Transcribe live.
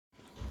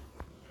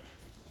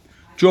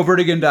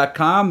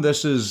JoeVertigan.com.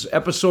 This is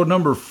episode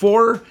number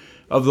 4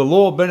 of the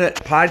Lowell Bennett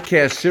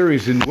podcast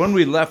series. And when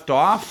we left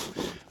off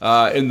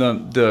in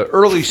the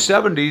early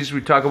 70s, we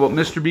talk about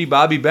Mr. B,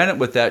 Bobby Bennett,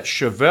 with that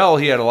Chevelle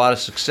he had a lot of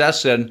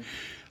success in.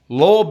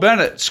 Lowell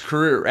Bennett's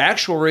career,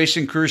 actual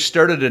racing career,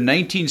 started in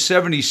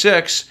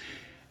 1976,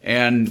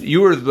 and you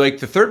were like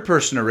the third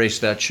person to race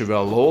that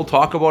Chevelle. Lowell,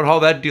 talk about how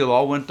that deal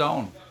all went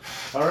down.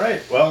 All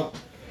right. Well,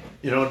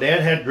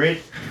 Dad had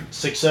great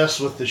success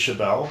with the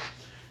Chevelle.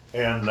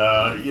 And,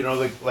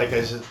 like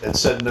I had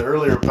said in the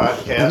earlier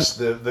podcast,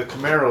 the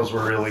Camaros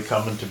were really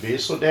coming to be.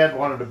 So Dad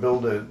wanted to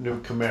build a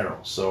new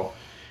Camaro. So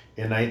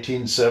in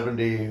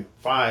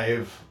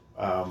 1975,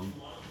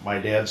 my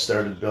dad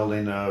started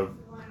building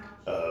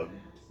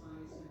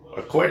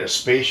quite a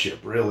spaceship,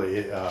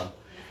 really.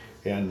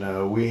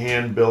 And we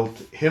hand-built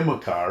him a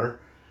car.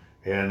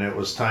 And it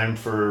was time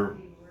for,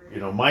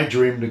 my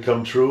dream to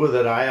come true,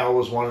 that I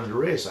always wanted to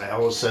race. I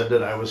always said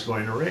that I was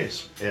going to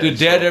race. And did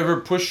Dad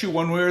ever push you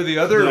one way or the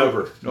other?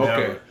 Never. Okay.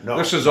 Never, no.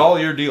 This is all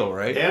your deal,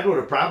 right? Dad would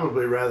have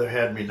probably rather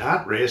had me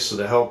not race, so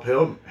to help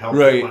him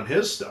Right. on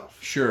his stuff.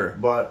 Sure.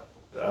 But,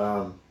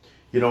 I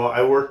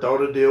worked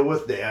out a deal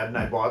with Dad, and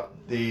I bought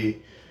the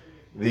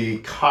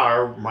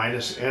car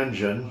minus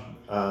engine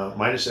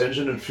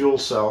and fuel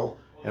cell,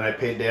 and I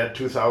paid Dad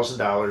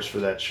 $2,000 for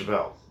that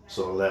Chevelle.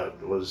 So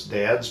that was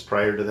Dad's.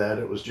 Prior to that,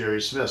 it was Jerry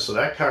Smith. So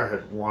that car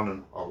had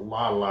won a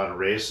lot of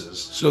races.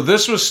 So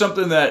this was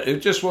something that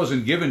it just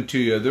wasn't given to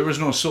you. There was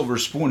no silver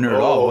spoon here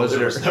at all, was there?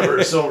 There was never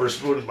a silver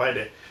spoon in my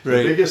day. Right.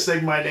 The biggest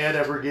thing my dad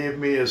ever gave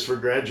me is for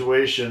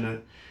graduation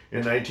in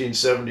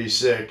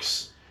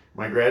 1976.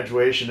 My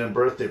graduation and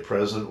birthday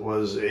present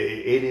was a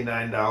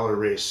 $89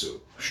 race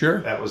suit.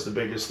 Sure. That was the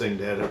biggest thing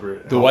Dad ever.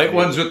 The white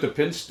ones with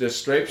the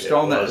stripes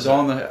down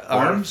the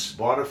arms?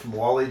 Bought it from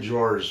Wally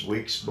George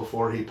weeks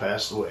before he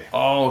passed away.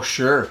 Oh,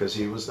 sure. Because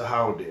he was the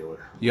Howe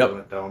dealer. Yep. He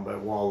went down by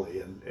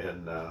Wally and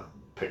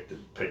picked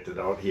it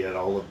out. He had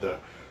all of the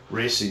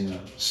racing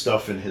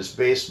stuff in his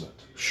basement.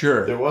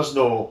 Sure. There was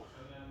no,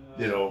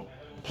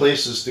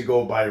 places to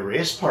go buy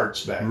race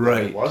parts back then.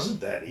 Right. It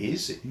wasn't that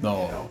easy.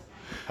 No.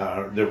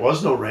 There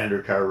was no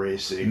Rander car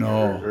racing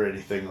or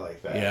anything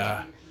like that.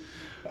 Yeah.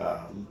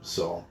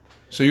 So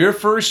your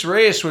first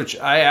race, which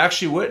I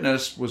actually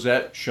witnessed, was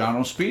at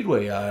Shawano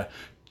Speedway.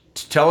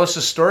 Tell us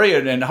a story,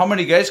 and how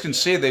many guys can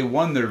say they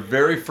won their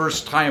very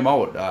first time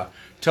out?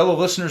 Tell the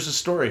listeners the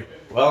story.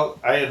 Well,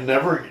 Dad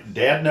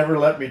never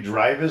let me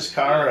drive his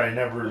car. I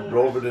never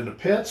drove it in the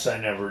pits. I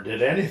never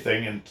did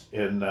anything.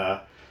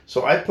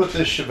 So I put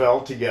this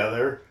Chevelle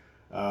together.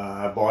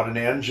 I bought an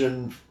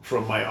engine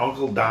from my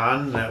Uncle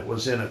Don that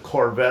was in a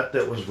Corvette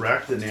that was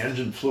wrecked, and the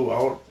engine flew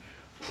out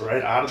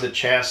right out of the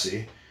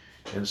chassis.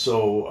 And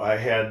so I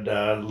had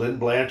Lynn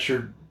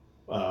Blanchard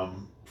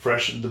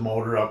freshened the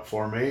motor up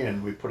for me,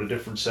 and we put a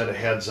different set of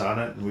heads on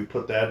it, and we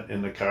put that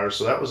in the car.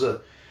 So that was a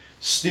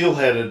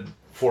steel-headed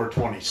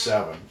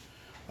 427.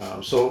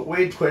 So it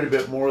weighed quite a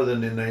bit more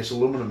than the nice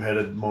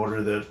aluminum-headed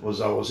motor that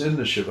was always in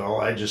the Chevelle.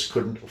 I just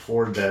couldn't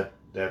afford that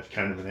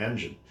kind of an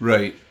engine.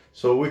 Right.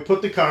 So we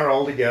put the car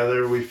all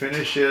together. We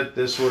finished it.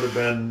 This would have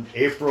been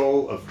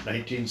April of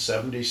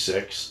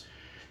 1976.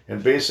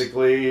 And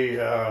basically,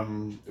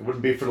 it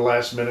wouldn't be for the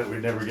last minute.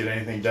 We'd never get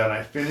anything done.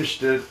 I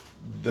finished it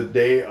the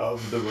day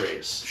of the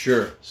race.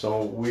 Sure.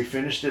 So we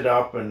finished it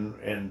up,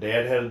 and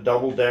Dad had a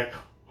double-deck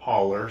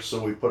hauler,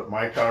 so we put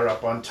my car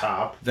up on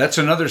top. That's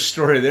another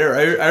story there.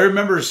 I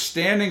remember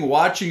standing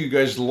watching you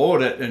guys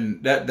load it,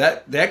 and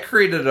that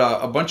created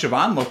a bunch of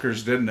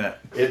onlookers, didn't it?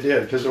 It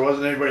did, because there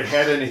wasn't anybody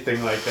had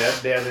anything like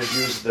that. Dad had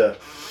used the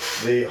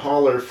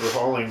hauler for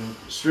hauling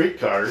street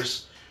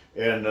cars.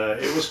 And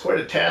it was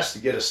quite a task to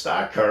get a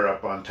stock car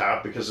up on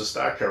top, because the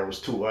stock car was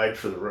too wide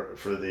for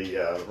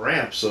the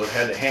ramp, so it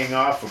had to hang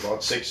off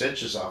about 6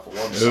 inches off of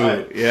one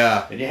side.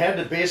 Yeah. And you had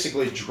to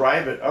basically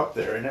drive it up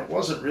there, and it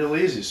wasn't real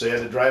easy. So you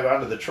had to drive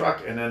onto the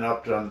truck and then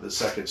up onto the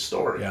second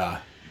story. Yeah.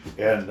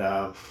 And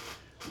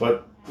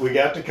but we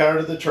got the car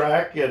to the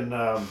track, and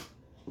I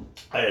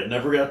had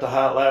never got to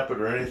hot lap it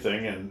or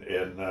anything, and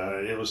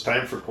it was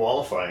time for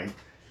qualifying,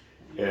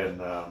 and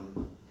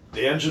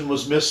the engine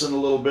was missing a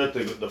little bit.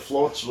 The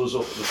float was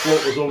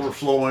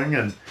overflowing,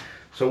 and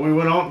so we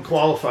went out and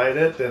qualified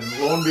it. And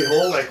lo and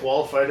behold, I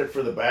qualified it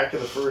for the back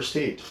of the first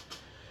heat.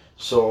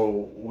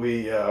 So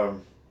we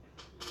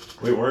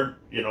weren't,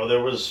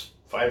 there was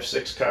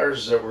 5-6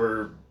 cars that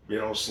were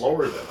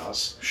slower than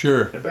us.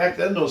 Sure. And back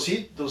then, those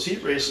heat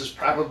races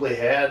probably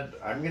had,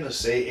 I'm gonna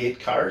say, 8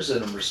 cars in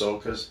them or so,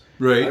 because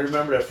right. I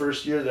remember that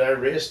first year that I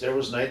raced, there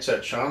was nights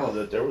at Shawano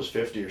that there was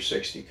 50 or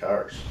 60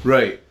 cars.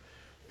 Right.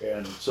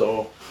 And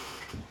so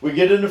we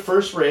get into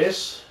first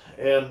race,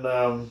 and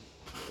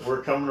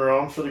we're coming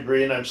around for the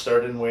green. I'm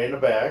starting way in the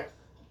back,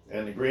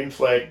 and the green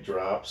flag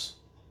drops,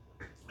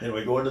 and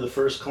we go into the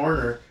first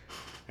corner,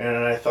 and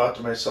I thought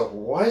to myself,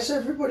 why is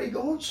everybody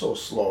going so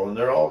slow? And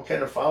they're all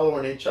kind of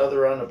following each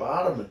other on the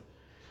bottom,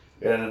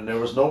 and there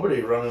was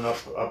nobody running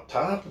up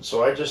top, and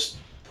so I just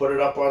put it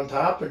up on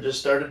top and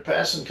just started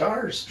passing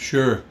cars.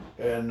 Sure.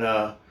 And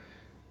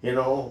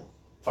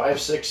 5,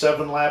 6,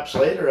 7 laps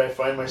later, I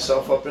find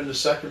myself up into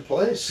second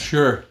place.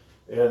 Sure.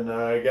 And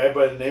a guy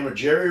by the name of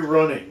Jerry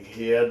Running,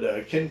 he had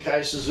a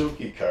Kinkai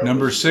Suzuki car.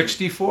 Number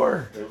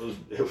 64.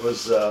 It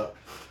was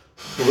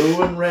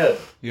blue and red.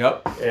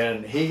 Yep.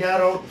 And he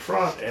got out in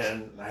front,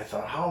 and I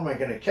thought, how am I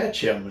going to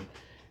catch him?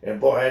 And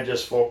boy, I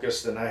just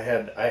focused, and I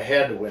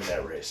had to win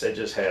that race. I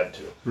just had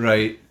to.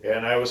 Right.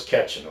 And I was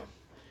catching him.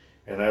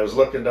 And I was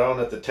looking down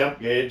at the temp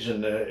gauge,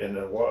 and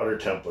the water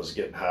temp was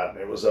getting hot, and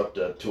it was up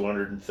to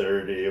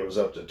 230. It was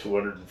up to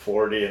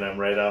 240, and I'm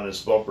right on his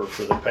bumper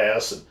for the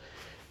pass.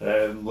 And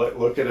I'm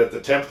looking at the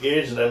temp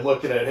gauge, and I'm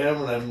looking at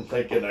him, and I'm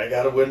thinking, I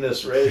got to win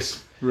this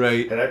race.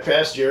 Right. And I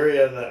passed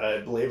Jerry,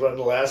 I believe, on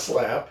the last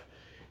lap,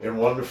 and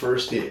won the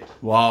first heat.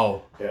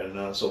 Wow.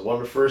 And so won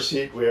the first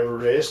heat we ever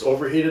raced,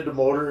 overheated the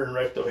motor, and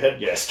wrecked the head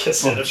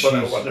gaskets in it, but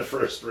I won the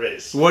first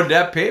race. What did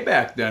that pay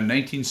back then,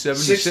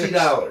 1976?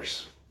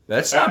 $60.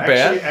 That's not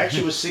bad.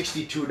 Actually, it was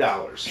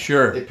 $62.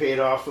 Sure. They paid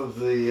off of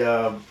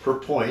the per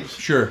point.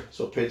 Sure.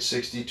 So paid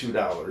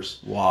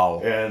 $62.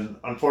 Wow. And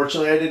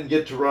unfortunately, I didn't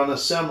get to run a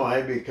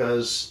semi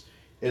because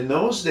in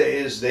those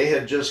days they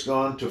had just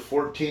gone to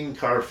 14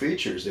 car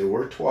features. They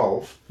were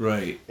 12.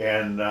 Right.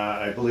 And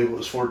I believe it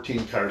was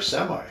 14 car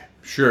semi.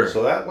 Sure.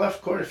 So that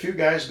left quite a few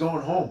guys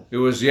going home. It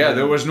was,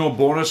 there was no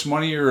bonus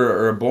money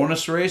or a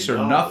bonus race or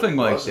nothing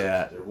like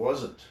that. There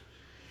wasn't.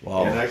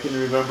 Wow. And I can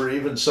remember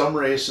even some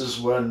races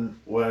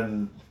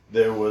when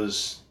there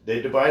was,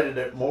 they divided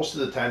it, most of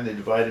the time they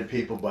divided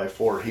people by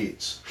 4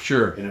 heats.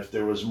 Sure. And if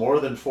there was more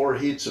than 4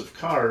 heats of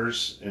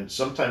cars, and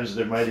sometimes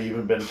there might have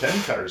even been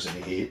 10 cars in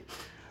a heat,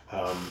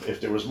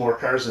 if there was more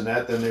cars than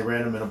that, then they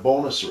ran them in a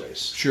bonus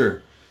race.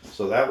 Sure.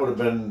 So that would have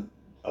been,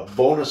 a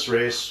bonus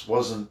race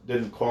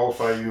didn't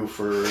qualify you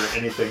for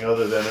anything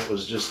other than it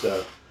was just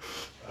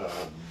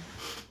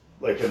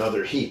like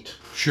another heat.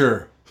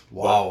 Sure.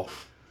 Wow.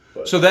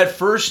 But so that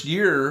first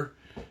year,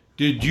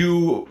 did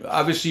you,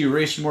 obviously you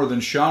raced more than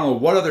Shawano,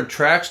 what other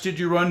tracks did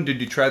you run? Did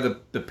you try the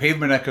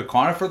pavement at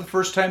Kaukauna for the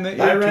first time that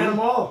year? I ran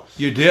them all.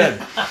 You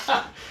did?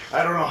 I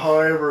don't know how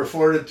I ever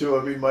afforded to.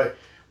 I mean, my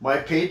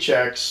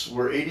paychecks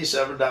were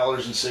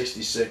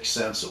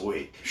 $87.66 a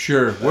week.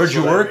 Sure. Where'd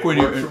you work when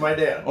you worked for my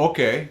dad?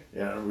 Okay.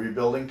 Yeah,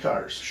 rebuilding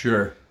cars.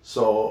 Sure.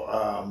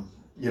 So,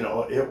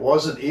 it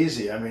wasn't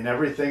easy. I mean,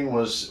 everything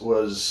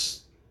was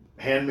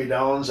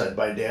hand-me-downs. I'd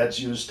buy dad's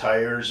used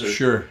tires.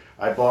 Sure.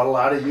 I bought a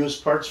lot of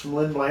used parts from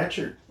Lynn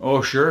Blanchard.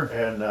 Oh, sure.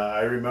 And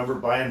I remember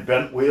buying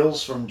bent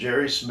wheels from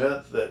Jerry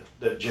Smith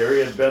that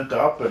Jerry had bent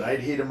up, and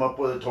I'd heat them up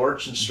with a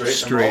torch and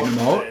straighten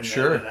them out.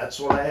 Sure. And that's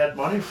what I had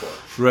money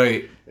for.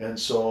 Right. And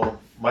so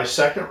my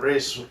second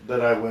race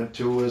that I went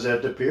to was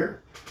at De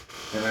Pere.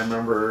 And I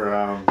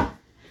remember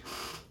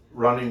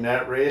running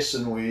that race,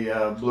 and we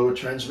blew a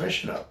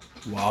transmission up.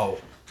 Wow.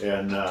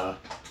 And so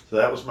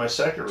that was my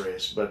second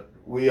race. But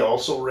we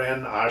also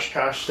ran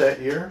Oshkosh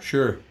that year.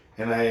 Sure.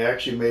 And I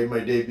actually made my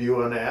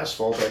debut on the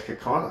asphalt at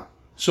Kaukauna.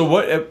 So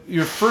what,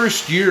 your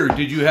first year,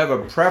 did you have a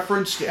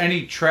preference to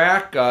any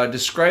track?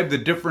 Describe the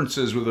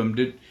differences with them.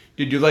 Did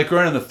you like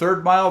running the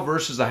 3rd mile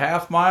versus the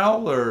half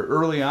mile or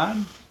early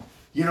on?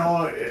 You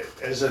know,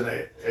 as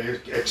an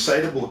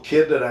excitable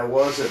kid that I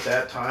was at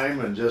that time,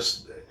 and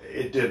just,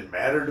 it didn't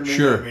matter to me.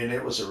 Sure. I mean,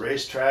 it was a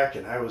racetrack,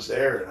 and I was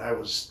there, and I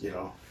was,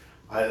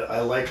 I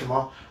liked them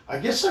all. I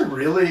guess I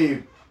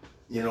really,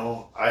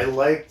 I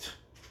liked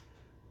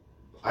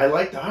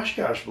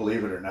Oshkosh,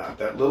 believe it or not.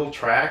 That little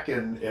track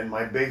and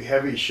my big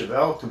heavy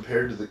Chevelle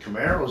compared to the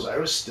Camaros, I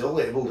was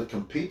still able to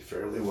compete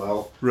fairly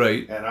well.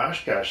 Right. At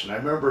Oshkosh. And I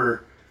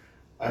remember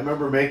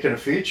making a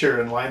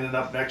feature and lining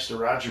up next to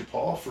Roger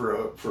Paul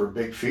for a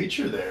big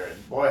feature there.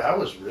 And boy, I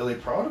was really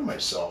proud of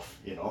myself,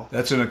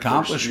 That's an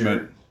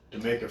accomplishment. To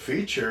make a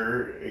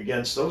feature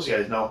against those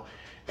guys. Now,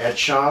 at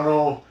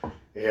Shawano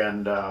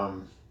and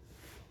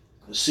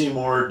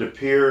Seymour, De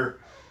Pere,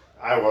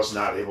 I was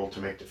not able to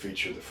make the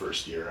feature the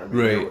first year. I mean,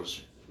 right.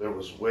 there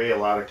was a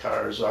lot of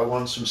cars. I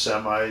won some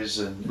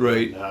semis and,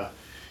 right.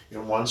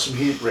 and won some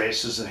heat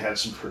races and had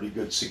some pretty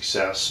good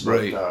success. But,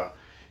 right.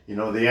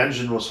 The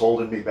engine was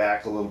holding me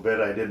back a little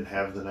bit. I didn't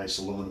have the nice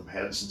aluminum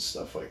heads and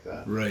stuff like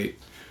that. Right.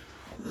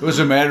 It was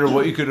a matter of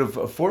what you could have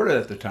afforded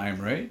at the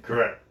time, right?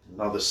 Correct.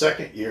 Now the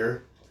second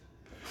year.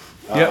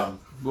 Yeah.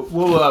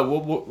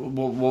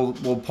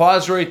 We'll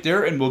pause right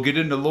there, and we'll get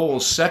into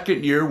Lowell's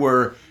second year,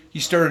 where he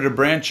started to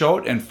branch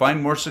out and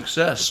find more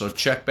success. So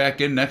check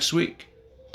back in next week.